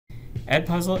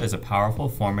Edpuzzle is a powerful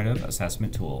formative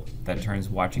assessment tool that turns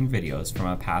watching videos from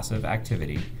a passive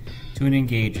activity to an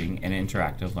engaging and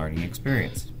interactive learning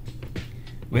experience.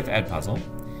 With Edpuzzle,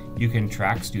 you can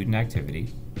track student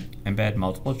activity, embed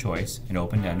multiple choice and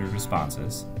open-ended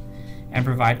responses, and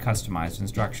provide customized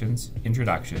instructions,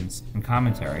 introductions, and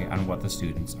commentary on what the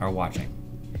students are watching.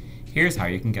 Here's how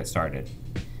you can get started.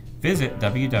 Visit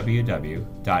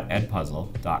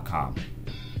www.edpuzzle.com.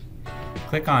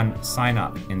 Click on Sign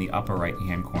Up in the upper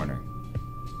right-hand corner.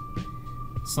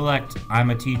 Select I'm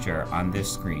a teacher on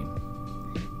this screen.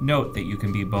 Note that you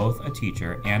can be both a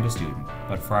teacher and a student,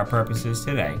 but for our purposes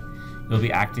today, you'll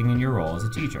be acting in your role as a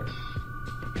teacher.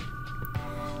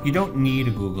 You don't need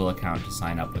a Google account to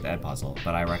sign up with Edpuzzle,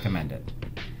 but I recommend it.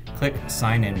 Click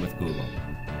Sign In with Google.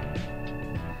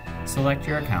 Select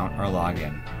your account or log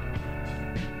in.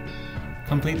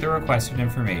 Complete the requested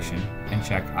information and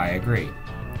check I agree.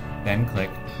 Then click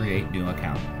Create New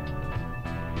Account.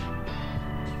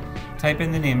 Type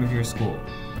in the name of your school.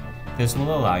 This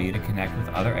will allow you to connect with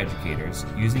other educators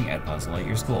using Edpuzzle at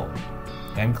your school.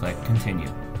 Then click Continue.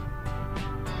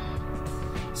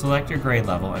 Select your grade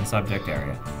level and subject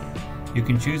area. You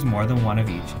can choose more than one of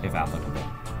each if applicable.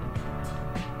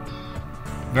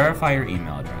 Verify your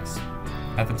email address.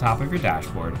 At the top of your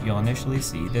dashboard, you'll initially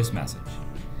see this message.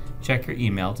 Check your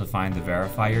email to find the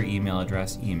Verify Your Email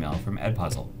Address email from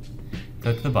Edpuzzle.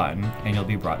 Click the button and you'll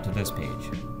be brought to this page.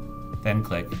 Then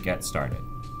click Get Started.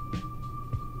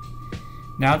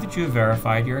 Now that you have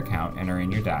verified your account and are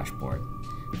in your dashboard,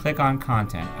 click on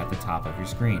Content at the top of your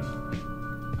screen.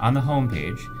 On the home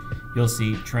page, you'll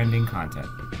see Trending Content.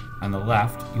 On the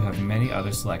left, you have many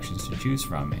other selections to choose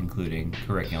from, including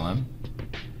Curriculum,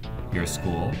 Your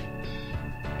School,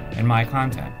 and My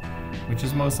Content, which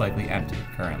is most likely empty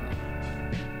currently.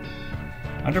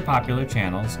 Under Popular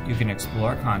Channels, you can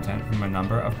explore content from a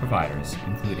number of providers,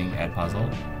 including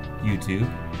Edpuzzle, YouTube,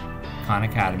 Khan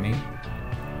Academy,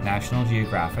 National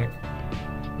Geographic,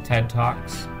 TED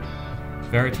Talks,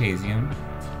 Veritasium,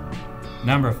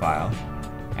 Numberphile,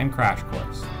 and Crash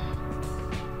Course.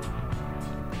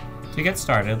 To get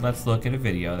started, let's look at a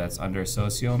video that's under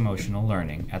Socio-Emotional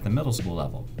Learning at the middle school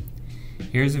level.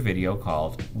 Here's a video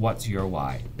called What's Your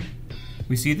Why?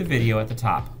 We see the video at the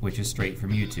top, which is straight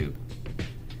from YouTube.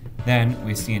 Then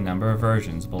we see a number of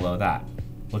versions below that.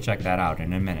 We'll check that out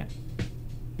in a minute.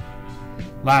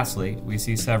 Lastly, we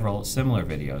see several similar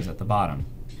videos at the bottom.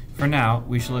 For now,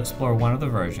 we shall explore one of the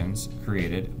versions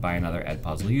created by another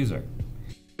Edpuzzle user.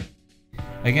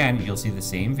 Again, you'll see the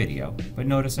same video, but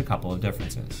notice a couple of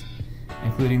differences,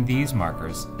 including these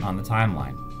markers on the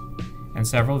timeline, and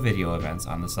several video events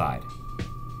on the side.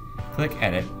 Click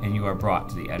Edit and you are brought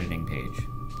to the editing page.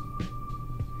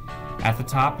 At the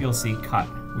top you'll see Cut,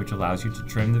 which allows you to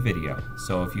trim the video,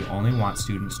 so if you only want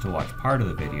students to watch part of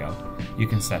the video, you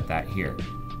can set that here.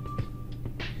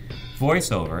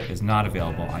 VoiceOver is not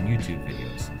available on YouTube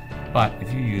videos, but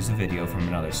if you use a video from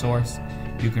another source,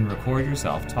 you can record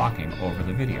yourself talking over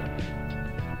the video.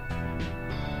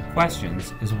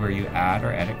 Questions is where you add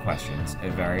or edit questions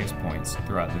at various points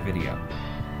throughout the video.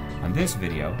 On this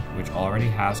video, which already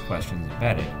has questions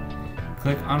embedded,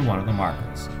 click on one of the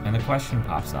markers and the question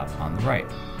pops up on the right.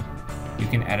 You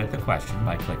can edit the question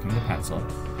by clicking the pencil,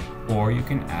 or you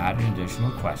can add an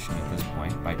additional question at this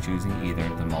point by choosing either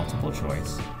the multiple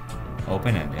choice,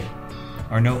 open-ended,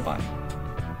 or note button.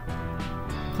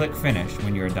 Click Finish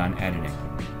when you are done editing.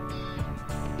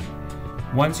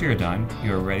 Once you're done,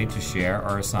 you are ready to share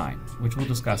or assign, which we'll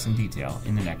discuss in detail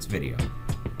in the next video.